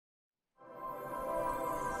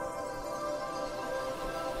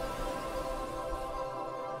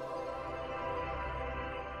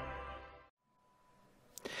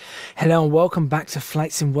Hello and welcome back to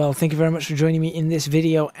Flight Sim World. Thank you very much for joining me in this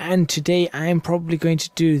video, and today I am probably going to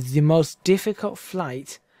do the most difficult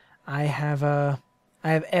flight I have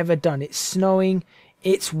ever done. It's snowing,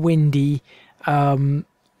 it's windy,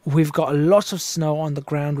 we've got a lot of snow on the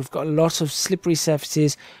ground, we've got a lot of slippery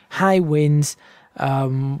surfaces, high winds,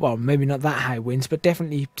 well, maybe not that high winds, but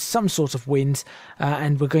definitely some sort of winds,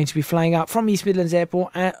 and we're going to be flying out from East Midlands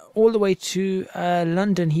Airport all the way to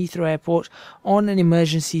London Heathrow Airport on an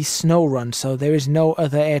emergency snow run. So there is no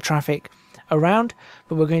other air traffic around,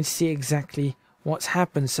 but we're going to see exactly what's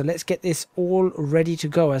happened. So let's get this all ready to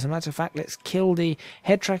go. As a matter of fact, let's kill the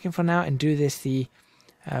head tracking for now and do this the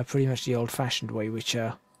pretty much the old-fashioned way, which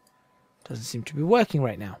doesn't seem to be working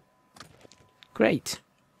right now. Great,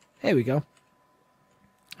 there we go.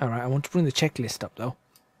 Alright, I want to bring the checklist up though.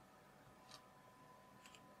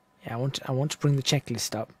 Yeah, I want to bring the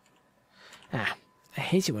checklist up. I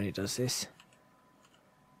hate it when it does this.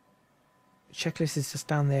 The checklist is just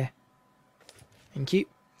down there. Thank you.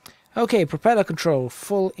 Okay, propeller control,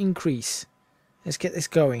 full increase. Let's get this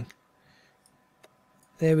going.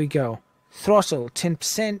 There we go. Throttle,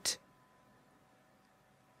 10%.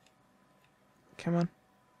 Come on.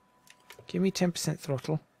 Give me 10%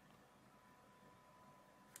 throttle.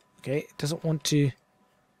 Okay, it doesn't want to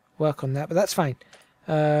work on that, but that's fine.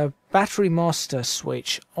 Battery master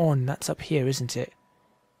switch on. That's up here, isn't it?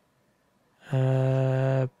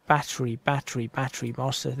 Battery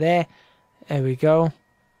master. There we go.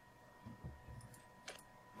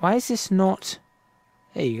 Why is this not...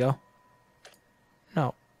 There you go.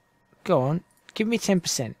 No. Go on. Give me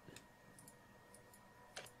 10%.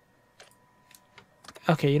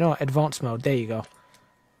 Okay, you know what? Advanced mode. There you go.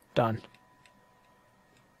 Done.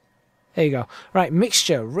 There you go. Right,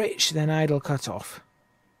 mixture, rich, then idle cutoff.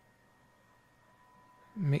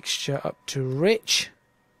 Mixture up to rich.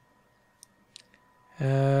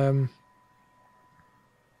 And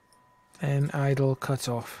idle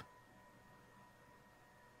cutoff.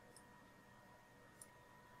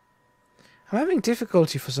 I'm having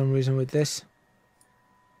difficulty for some reason with this.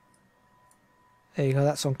 There you go,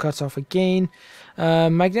 that's on cutoff again.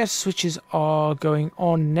 Magnetic switches are going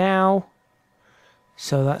on now.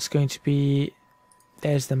 So that's going to be,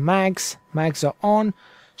 there's the mags. Mags are on.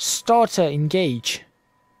 Starter engage.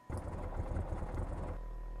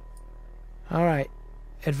 Alright.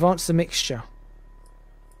 Advance the mixture.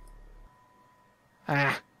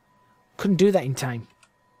 Couldn't do that in time.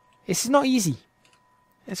 This is not easy.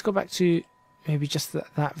 Let's go back to maybe just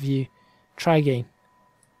that view. Try again.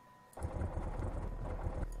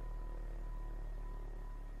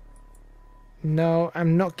 No,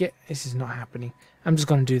 I'm not this is not happening. I'm just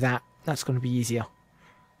going to do that. That's going to be easier.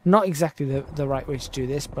 Not exactly the right way to do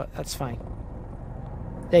this, but that's fine.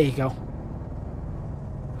 There you go.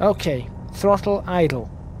 Okay, throttle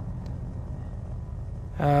idle.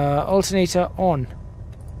 Alternator on.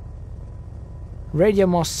 Radio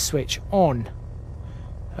master switch on.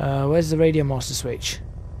 Where's the radio master switch?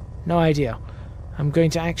 No idea. I'm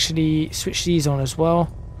going to actually switch these on as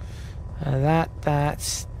well. That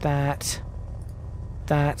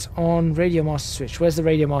on. Radio master switch. Where's the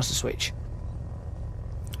radio master switch?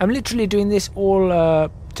 I'm literally doing this all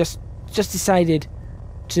just decided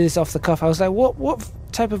to do this off the cuff. I was like, what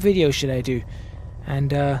type of video should I do? And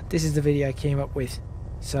this is the video I came up with.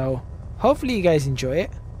 So hopefully you guys enjoy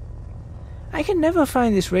it. I can never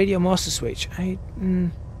find this radio master switch.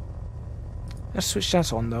 Let's switch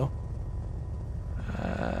that on though.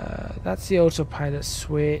 That's the autopilot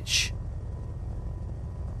switch.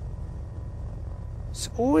 It's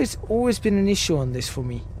always been an issue on this for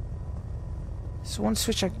me. It's one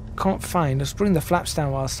switch I can't find. Let's bring the flaps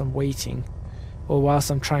down whilst I'm waiting, or whilst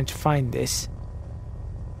I'm trying to find this.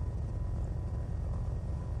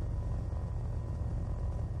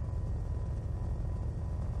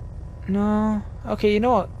 No. Okay, you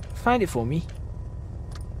know what? Find it for me.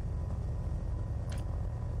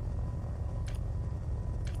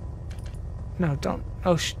 No, don't.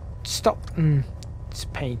 Oh, stop. It's a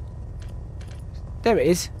pain. There it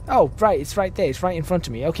is. Oh, right, it's right there. It's right in front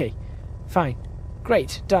of me. Okay, fine.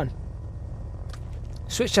 Great, done.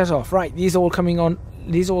 Switch that off. Right, these are all coming on.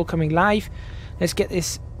 These are all coming live. Let's get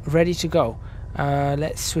this ready to go.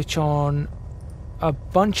 Let's switch on a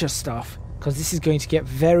bunch of stuff, because this is going to get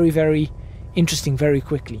very, very interesting very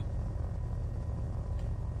quickly.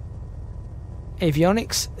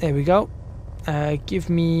 Avionics. There we go.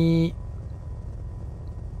 Give me...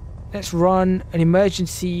 Let's run an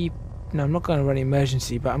emergency... No, I'm not going to run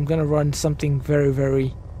emergency, but I'm going to run something very,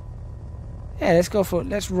 very... Yeah, let's go for it.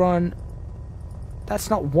 Let's run... That's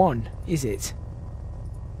not one, is it?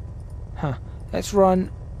 Huh. Let's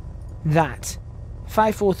run that.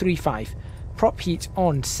 5435. Prop heat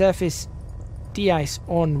on, surface de-ice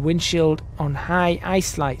on, windshield on high,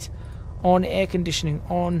 ice light on, air conditioning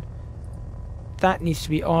on. That needs to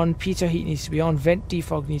be on. Pitot heat needs to be on. Vent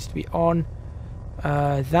defog needs to be on.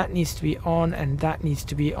 That needs to be on, and that needs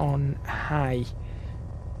to be on high.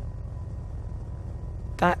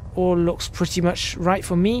 That all looks pretty much right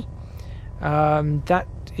for me. That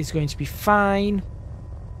is going to be fine.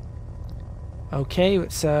 Okay,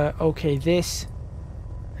 let's okay this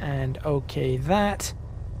and okay that.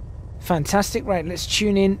 Fantastic. Right, let's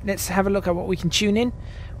tune in. Let's have a look at what we can tune in.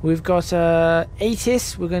 We've got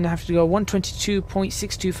ATIS. We're going to have to go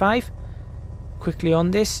 122.625. Quickly on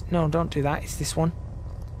this. No, don't do that. It's this one.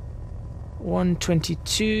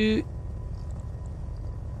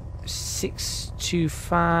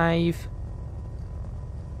 122.625.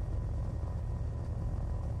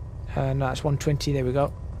 No, that's 120. There we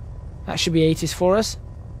go. That should be 80s for us.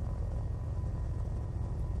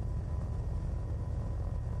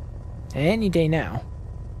 Any day now.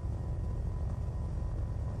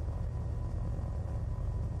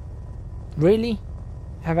 Really?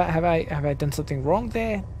 Have I done something wrong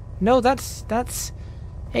there? No, that's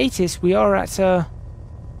 80s. We are at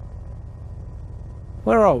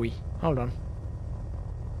where are we? Hold on.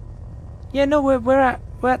 Yeah, no, we're at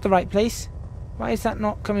the right place. Why is that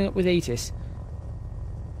not coming up with 80s?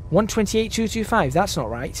 128.225. That's not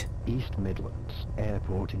right. East Midlands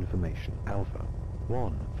Airport information. Alpha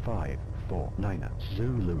 1549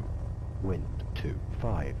 Zulu. Wind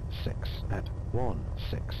 256 at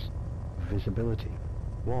 16. Visibility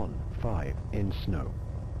 15 in snow.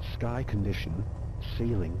 Sky condition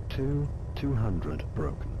ceiling 200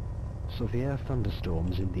 broken. Severe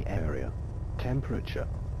thunderstorms in the area. Temperature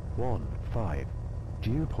 15.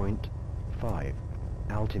 Dew point 5.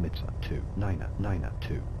 Altimeter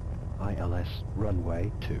 2992. ILS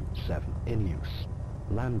runway 27 in use.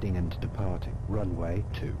 Landing and departing runway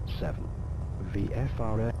 27.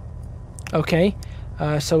 VFR. Okay,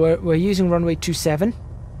 so we're using runway 27.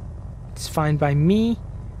 It's fine by me.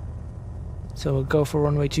 So we'll go for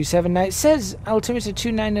runway 27. Now it says altimeter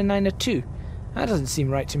 2992. That doesn't seem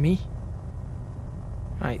right to me.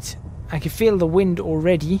 Right, I can feel the wind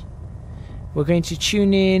already. We're going to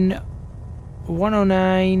tune in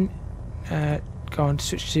 109. Go on,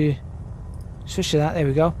 switch to that. There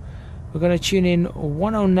we go. We're going to tune in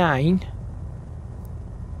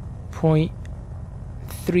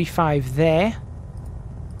 109.35 there.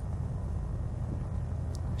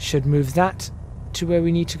 Should move that to where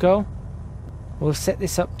we need to go. We'll set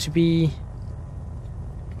this up to be...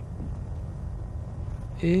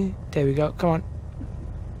 there we go. Come on.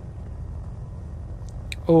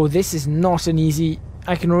 Oh, this is not an easy...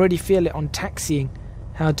 I can already feel it on taxiing,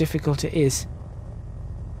 how difficult it is.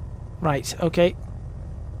 Right, okay.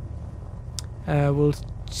 We'll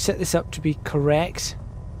set this up to be correct.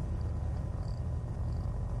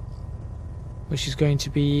 Which is going to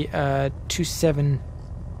be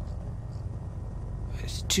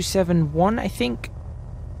 271, I think.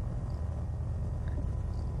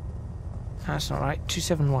 That's not right.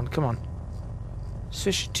 271, come on.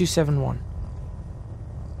 Switch to 271.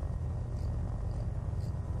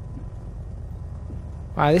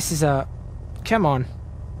 Wow, this is a... Come on.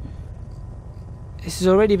 This is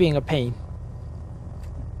already being a pain.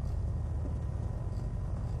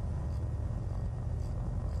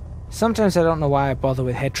 Sometimes I don't know why I bother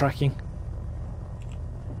with head tracking.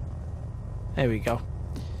 There we go.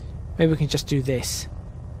 Maybe we can just do this.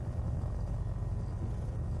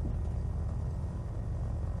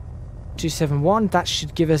 .271. That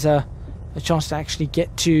should give us a chance to actually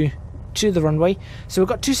get to the runway. So we've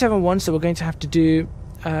got 271, so we're going to have to do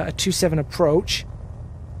a 27 approach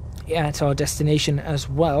at our destination as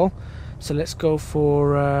well. So let's go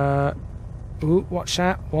for ooh, watch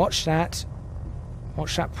that push.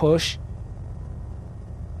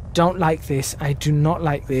 Don't like this. I do not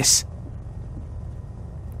like this.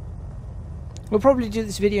 We'll probably do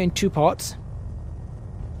this video in 2 parts.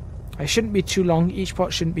 It shouldn't be too long. Each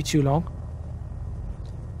part shouldn't be too long.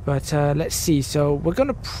 But let's see. So we're going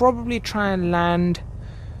to probably try and land,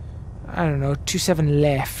 I don't know, 27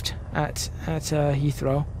 left at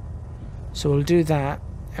Heathrow. So we'll do that,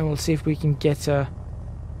 and we'll see if we can get a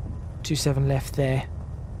 27 left there.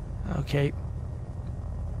 Okay.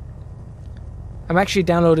 I'm actually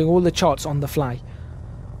downloading all the charts on the fly.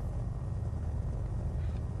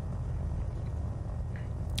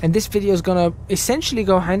 And this video is going to essentially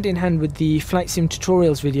go hand in hand with the flight sim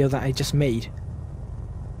tutorials video that I just made.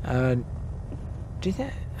 I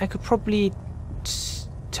could probably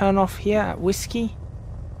turn off here at Whiskey.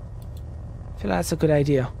 I feel like that's a good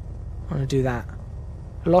idea. I want to do that.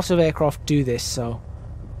 A lot of aircraft do this, so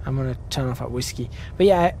I'm going to turn off that whiskey. But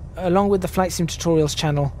yeah, along with the Flight Sim Tutorials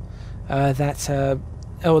channel, or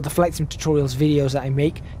the Flight Sim Tutorials videos that I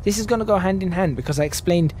make, this is going to go hand in hand because I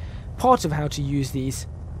explained part of how to use these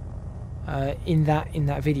in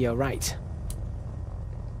that video. Right.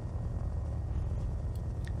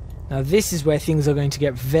 Now this is where things are going to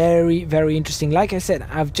get very, very interesting. Like I said,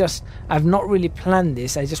 I've not really planned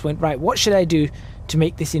this. I just went, right, what should I do to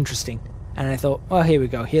make this interesting? And I thought, well, here we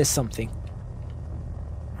go. Here's something.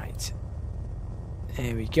 Right.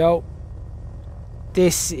 There we go.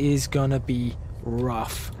 This is gonna be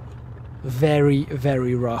rough. Very,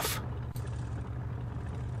 very rough.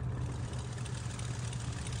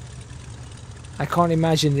 I can't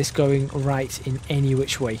imagine this going right in any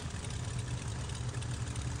which way.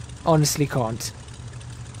 Honestly can't.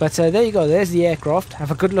 But there you go, there's the aircraft.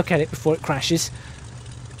 Have a good look at it before it crashes.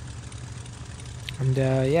 And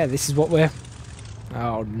yeah, this is what we're...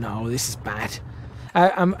 Oh no, this is bad.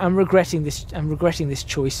 I'm regretting this. I'm regretting this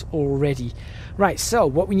choice already. Right, so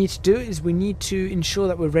what we need to do is we need to ensure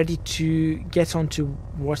that we're ready to get onto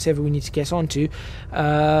whatever we need to get onto.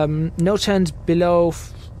 No turns below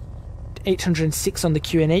 806 on the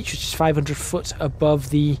QNH, which is 500 foot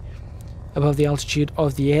above the altitude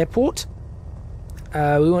of the airport.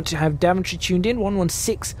 We want to have Daventry tuned in,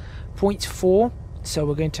 116.4. So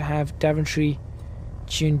we're going to have Daventry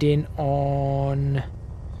tuned in on...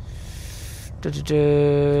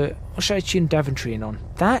 What should I tune Daventry in on?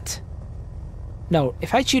 That? No,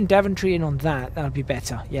 if I tune Daventry in on that would be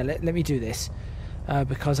better. Yeah, let me do this.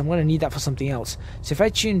 Because I'm going to need that for something else. So if I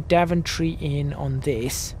tune Daventry in on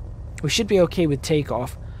this, we should be okay with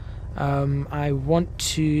takeoff. I want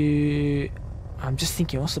to... I'm just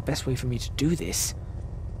thinking, what's the best way for me to do this?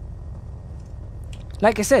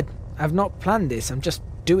 Like I said, I've not planned this. I'm just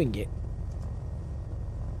doing it.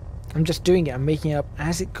 I'm just doing it. I'm making it up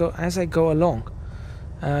as I go along.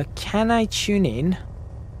 Can I tune in?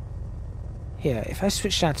 Here, if I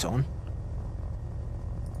switch that on,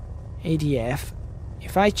 ADF.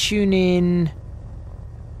 If I tune in,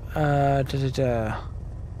 no,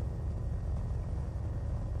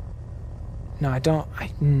 I don't.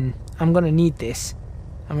 I'm gonna need this.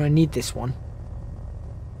 I'm gonna need this one.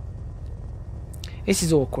 This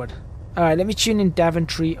is awkward. All right, let me tune in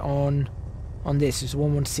Daventry on this. It's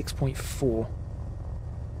 116.4.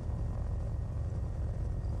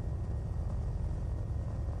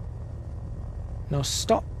 No,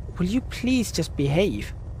 stop. Will you please just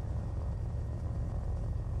behave?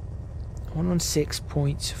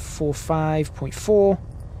 116.45.4.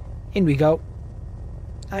 In we go.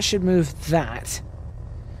 That should move that.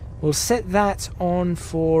 We'll set that on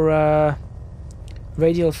for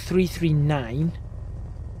radial 339.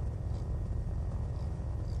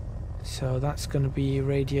 So that's going to be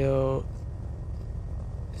radio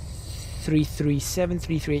 337,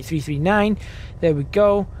 338, 339. There we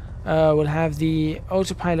go. We'll have the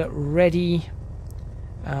autopilot ready.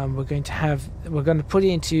 We're going to put it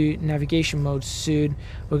into navigation mode soon.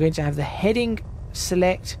 We're going to have the heading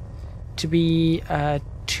select to be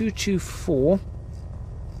 224.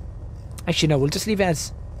 Actually, no, we'll just leave it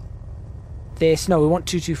as this. No, we want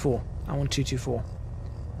 224. I want 224.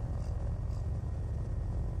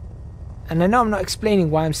 And I know I'm not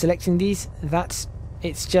explaining why I'm selecting these.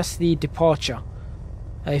 It's just the departure.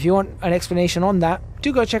 If you want an explanation on that,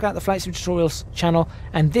 do go check out the Flight Sim Tutorials channel.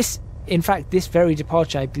 And this, in fact, this very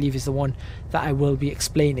departure, I believe, is the one that I will be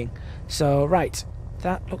explaining. So, right,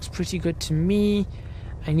 that looks pretty good to me.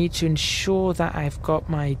 I need to ensure that I've got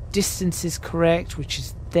my distances correct, which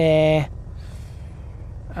is there.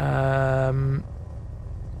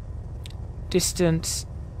 Distance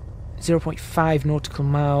 0.5 nautical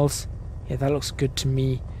miles. Yeah, that looks good to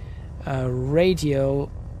me.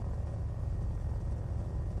 Radial.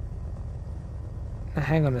 Now,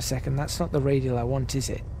 hang on a second. That's not the radial I want, is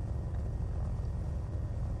it?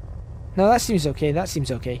 No, that seems okay. That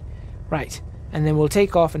seems okay. Right, and then we'll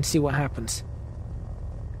take off and see what happens.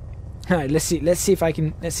 All right, let's see if I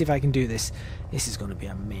can do this. This is going to be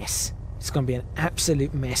a mess. It's going to be an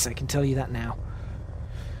absolute mess. I can tell you that now.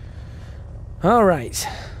 All right.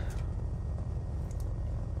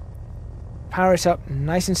 Power it up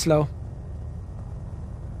nice and slow.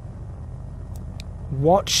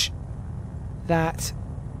 Watch that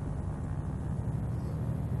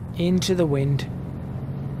into the wind.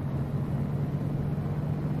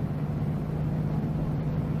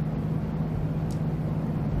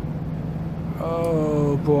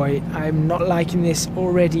 Oh boy, I'm not liking this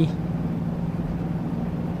already.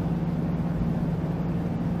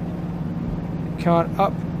 Come on,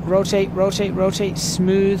 up, rotate, rotate, rotate,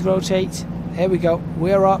 smooth rotate. There we go,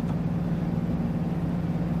 we're up.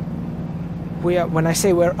 We are, when I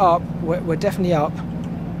say we're up, we're definitely up.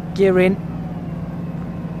 Gear in.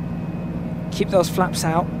 Keep those flaps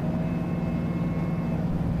out.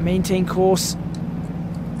 Maintain course.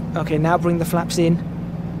 Okay, now bring the flaps in.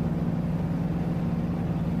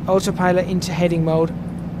 Autopilot into heading mode.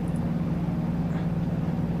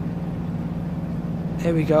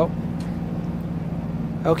 There we go.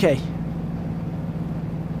 Okay.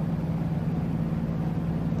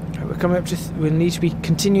 Right, we're coming up to... we'll need to be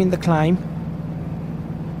continuing the climb.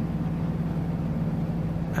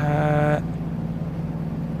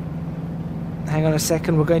 Hang on a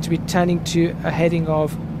second. We're going to be turning to a heading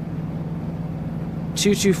of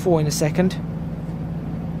 224 in a second.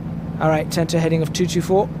 Alright, turn to a heading of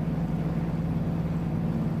 224.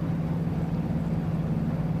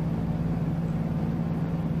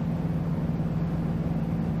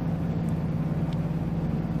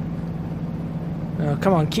 Oh,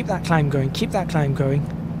 come on, keep that climb going, keep that climb going.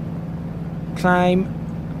 Climb,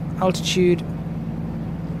 altitude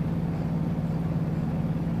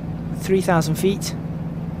 3,000 feet.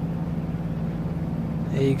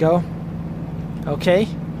 There you go. Okay.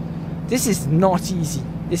 This is not easy.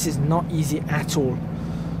 This is not easy at all.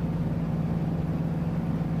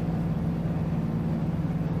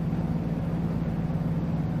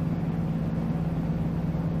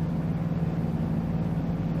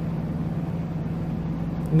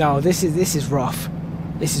 No, this is rough.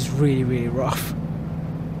 This is really, really rough.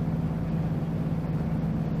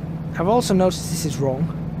 I've also noticed this is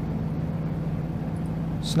wrong.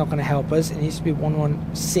 It's not going to help us. It needs to be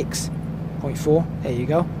 116.4. There you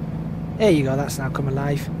go. There you go. That's now come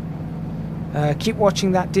alive. Keep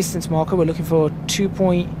watching that distance marker. We're looking for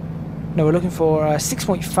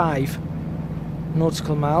 6.5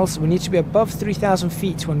 nautical miles. We need to be above 3,000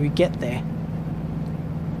 feet when we get there.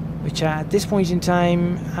 Which at this point in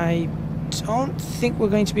time, I don't think we're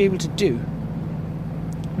going to be able to do.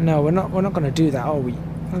 No, we're not going to do that, are we?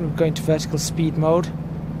 We're going to vertical speed mode.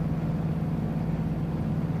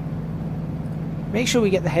 Make sure we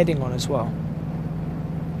get the heading on as well.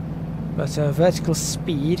 But vertical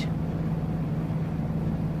speed,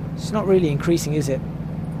 it's not really increasing, is it?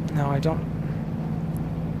 No, I don't.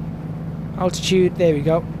 Altitude, there we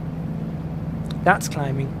go. That's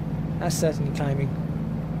climbing. That's certainly climbing.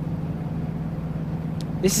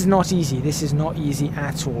 This is not easy. This is not easy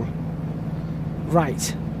at all.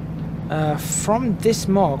 Right. From this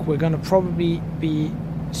mark, we're going to probably be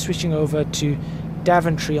switching over to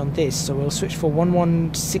Daventry on this, so we'll switch for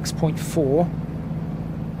 116.4,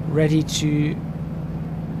 ready to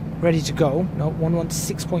go. No,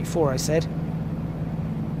 116.4 I said.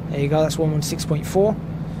 There you go, that's 116.4.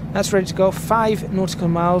 That's ready to go. 5 nautical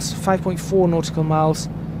miles, 5.4 nautical miles.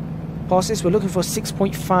 Past this, we're looking for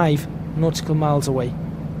 6.5 nautical miles away.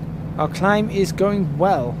 Our climb is going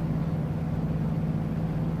well.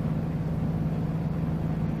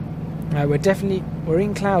 Right, we're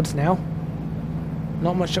in clouds now.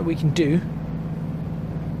 Not much that we can do.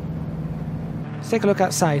 Let's take a look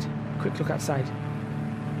outside. Quick look outside.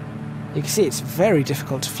 You can see it's very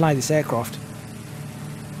difficult to fly this aircraft.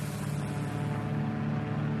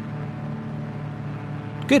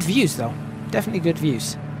 Good views though. Definitely good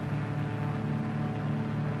views.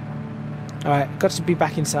 Alright, got to be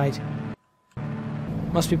back inside.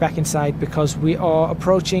 Must be back inside because we are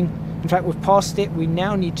approaching. In fact, we've passed it. We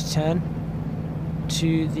now need to turn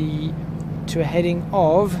to a heading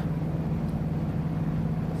of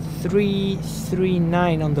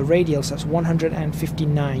 339 on the radial, so that's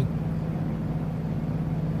 159.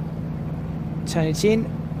 Turn it in.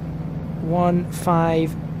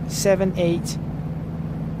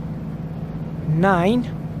 1578.9.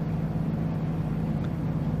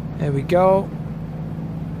 There we go.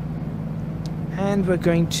 And we're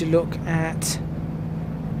going to look at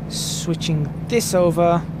switching this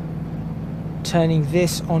over, turning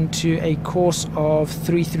this onto a course of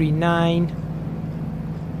 339,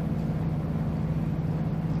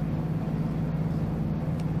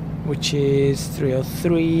 which is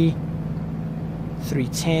 303,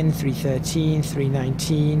 310, 313,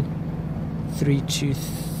 319,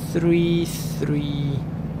 323,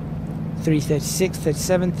 336,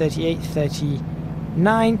 37, 38,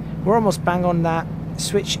 39. We're almost bang on that.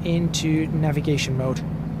 Switch into navigation mode.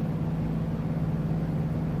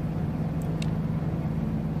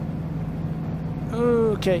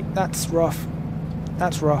 Okay, that's rough.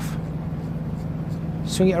 That's rough.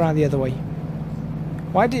 Swing it around the other way.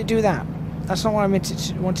 Why did it do that? That's not what I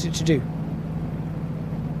wanted it to do.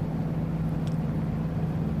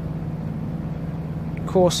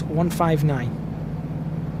 Course 159.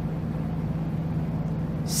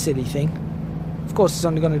 Silly thing. Of course it's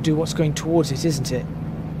only going to do what's going towards it, isn't it?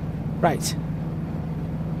 Right.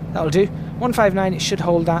 That'll do. 159, it should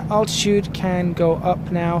hold that. Altitude can go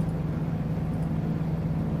up now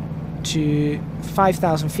to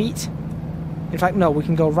 5,000 feet. In fact, no, we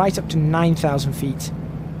can go right up to 9,000 feet.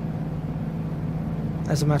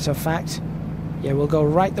 As a matter of fact. Yeah, we'll go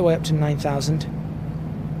right the way up to 9,000.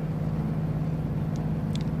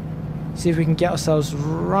 See if we can get ourselves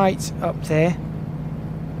right up there.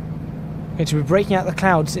 Going to be breaking out the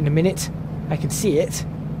clouds in a minute. I can see it.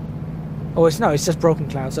 Oh, it's just broken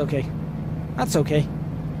clouds. Okay. That's okay.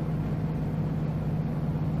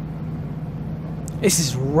 This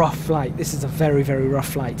is a rough flight. This is a very, very rough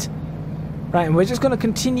flight. Right, and we're just going to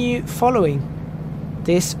continue following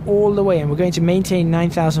this all the way, and we're going to maintain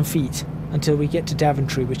 9,000 feet until we get to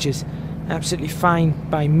Daventry, which is absolutely fine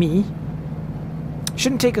by me.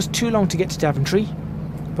 Shouldn't take us too long to get to Daventry,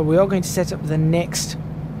 but we are going to set up the next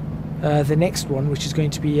one, which is going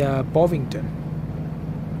to be Bovingdon,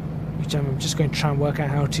 which I'm just going to try and work out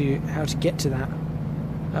how to get to that.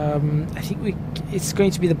 I think it's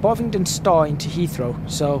going to be the Bovingdon Star into Heathrow,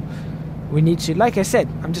 so we need to, like I said,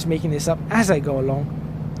 I'm just making this up as I go along.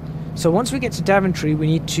 So once we get to Daventry, we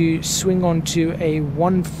need to swing on to a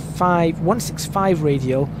 165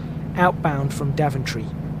 radial outbound from Daventry.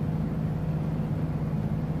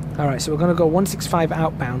 Alright, so we're going to go 165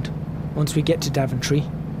 outbound once we get to Daventry.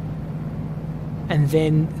 And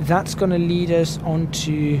then that's going to lead us on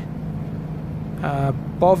to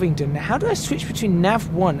Bovingdon. Now, how do I switch between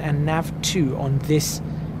Nav 1 and Nav 2 on this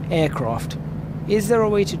aircraft? Is there a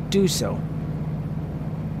way to do so?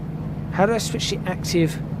 How do I switch the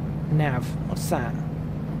active nav? What's that?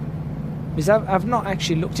 Because I've not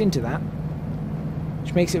actually looked into that,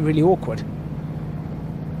 which makes it really awkward.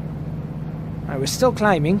 Alright, we're still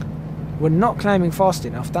climbing. We're not climbing fast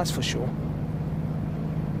enough, that's for sure.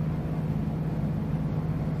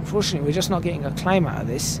 Unfortunately, we're just not getting a climb out of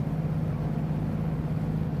this.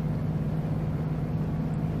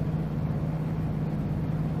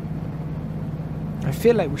 I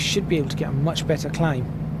feel like we should be able to get a much better climb.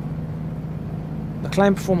 The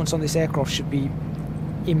climb performance on this aircraft should be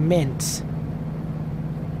immense.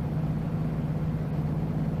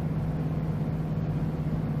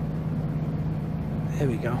 There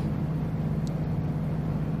we go.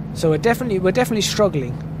 So we're definitely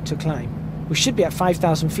struggling to climb. We should be at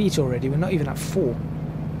 5,000 feet already. We're not even at 4.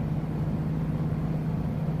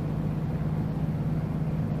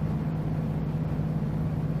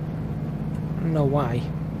 I don't know why.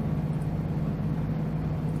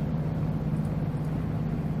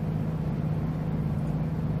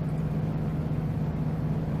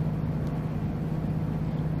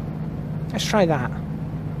 Let's try that.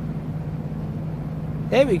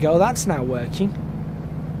 There we go, that's now working.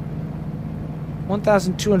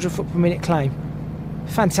 1,200 foot per minute climb.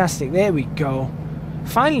 Fantastic, there we go.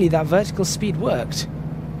 Finally that vertical speed worked.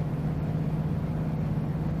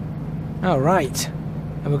 Alright.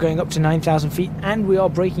 And we're going up to 9,000 feet and we are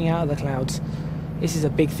breaking out of the clouds. This is a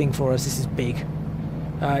big thing for us, this is big.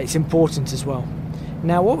 It's important as well.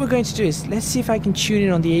 Now what we're going to do is, let's see if I can tune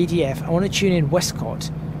in on the ADF. I want to tune in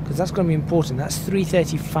Westcott, because that's going to be important. That's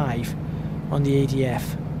 335 on the ADF.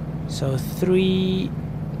 So 3...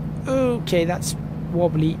 Okay, that's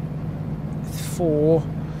wobbly. 4...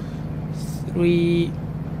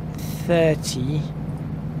 330.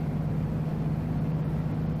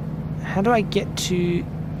 How do I get to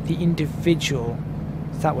the individual?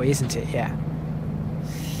 It's that way, isn't it? Yeah.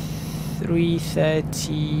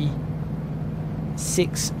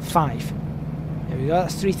 336.5. There we go,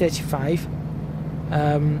 that's 335.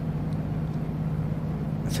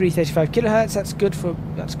 335 kilohertz, that's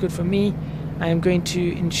good for me. I am going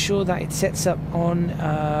to ensure that it sets up on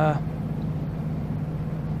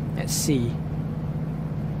let's see,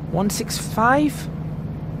 165.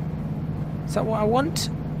 Is that what I want?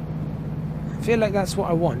 I feel like that's what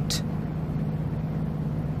I want.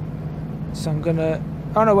 So I'm gonna...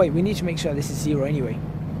 Oh no, wait, we need to make sure this is 0 anyway.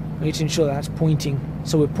 We need to ensure that's pointing,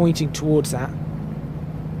 so we're pointing towards that.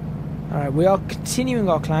 Alright, we are continuing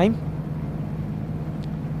our climb.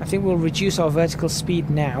 I think we'll reduce our vertical speed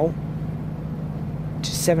now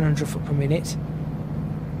to 700 foot per minute.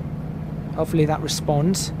 Hopefully that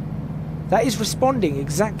responds. That is responding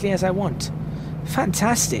exactly as I want.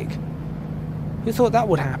 Fantastic. Who thought that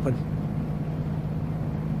would happen?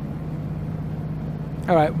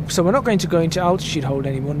 Alright, so we're not going to go into altitude hold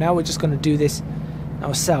anymore. Now we're just going to do this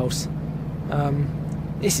ourselves.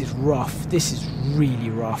 This is rough. This is really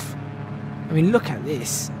rough. I mean, look at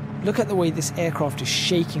this. Look at the way this aircraft is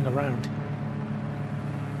shaking around.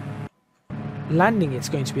 Landing it's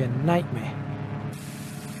going to be a nightmare.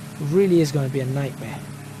 It really is going to be a nightmare.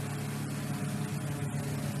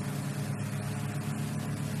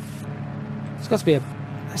 got to be a...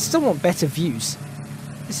 I still want better views.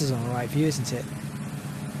 This is an alright view, isn't it?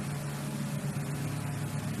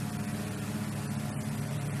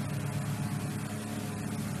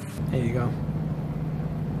 There you go.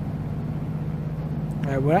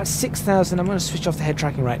 Alright, we're at 6,000. I'm going to switch off the head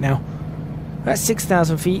tracking right now. We're at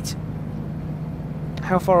 6,000 feet.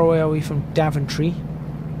 How far away are we from Daventry?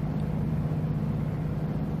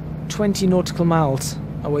 20 nautical miles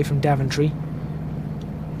away from Daventry.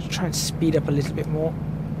 Just try and speed up a little bit more.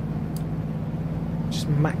 Just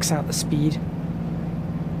max out the speed.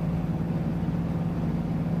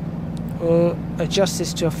 We'll adjust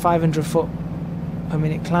this to a 500 foot per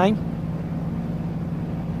minute climb.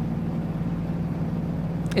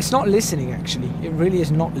 It's not listening, actually. It really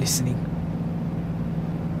is not listening.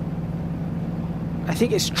 I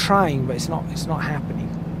think it's trying, but it's not happening.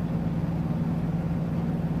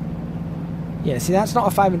 Yeah, see, that's not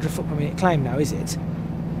a 500 foot per minute climb now, is it?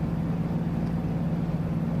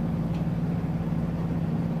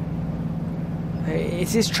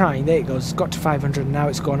 It is trying. There it goes. It's got to 500 and now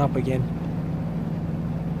it's gone up again.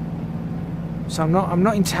 So I'm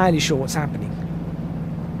not entirely sure what's happening.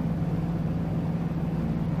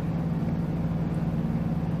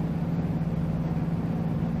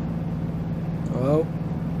 Oh,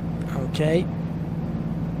 okay.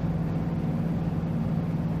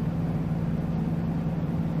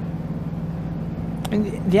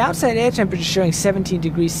 And the outside air temperature is showing 17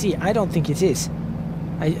 degrees C. I don't think it is.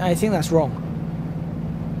 I think that's wrong.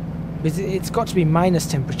 But it's got to be minus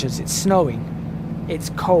temperatures. It's snowing. It's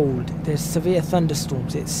cold. There's severe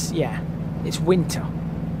thunderstorms. It's winter.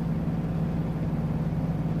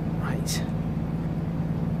 Right.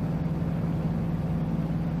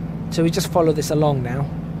 So we just follow this along now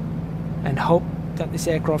and hope that this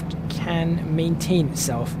aircraft can maintain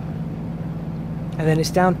itself. And then it's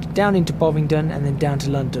down into Bovingdon and then down to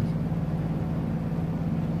London.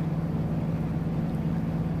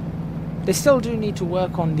 They still do need to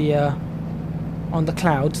work on the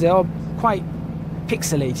clouds. They are quite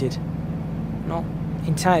pixelated. Not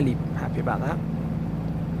entirely happy about that.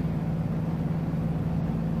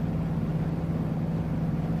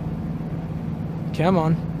 Come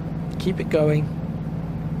on, keep it going.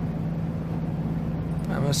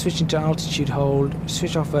 I'm going to switch into altitude hold,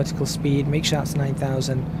 switch off vertical speed, make sure that's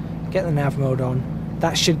 9,000, get the nav mode on.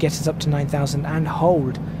 That should get us up to 9,000 and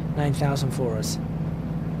hold 9,000 for us.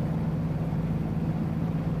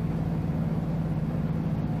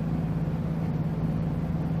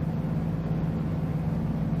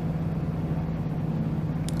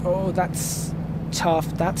 Oh, that's tough.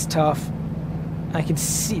 That's tough. I can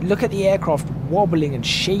see. Look at the aircraft wobbling and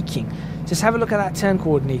shaking. Just have a look at that turn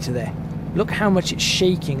coordinator there. Look how much it's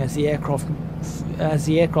shaking as the aircraft's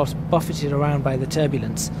buffeted around by the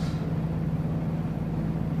turbulence.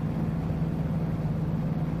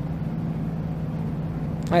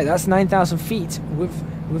 Right, that's 9,000 feet.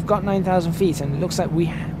 We've got 9,000 feet, and it looks like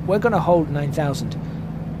we're going to hold 9,000.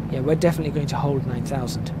 Yeah, we're definitely going to hold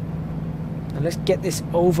 9,000. And let's get this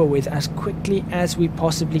over with as quickly as we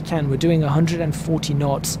possibly can. We're doing 140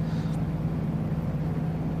 knots.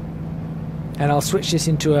 And I'll switch this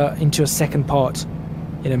into a second part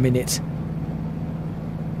in a minute.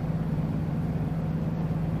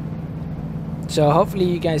 So hopefully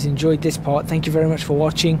you guys enjoyed this part. Thank you very much for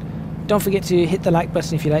watching. Don't forget to hit the like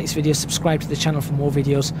button if you like this video. Subscribe to the channel for more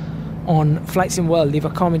videos on Flight Sim World. Leave a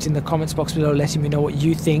comment in the comments box below letting me know what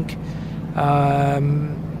you think. Yeah,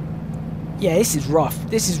 this is rough.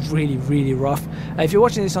 This is really, really rough. If you're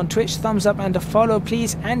watching this on Twitch, thumbs up and a follow,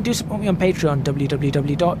 please. And do support me on Patreon,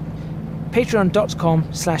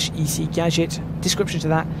 www.patreon.com/ecgadget. Description to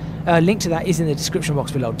that, link to that is in the description box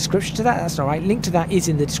below. Description to that, that's not right. Link to that is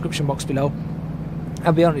in the description box below.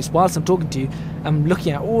 I'll be honest, whilst I'm talking to you, I'm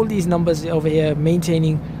looking at all these numbers over here,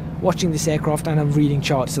 watching this aircraft, and I'm reading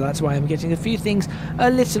charts. So that's why I'm getting a few things a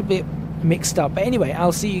little bit mixed up. But anyway,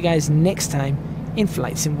 I'll see you guys next time in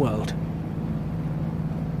Flight Sim World.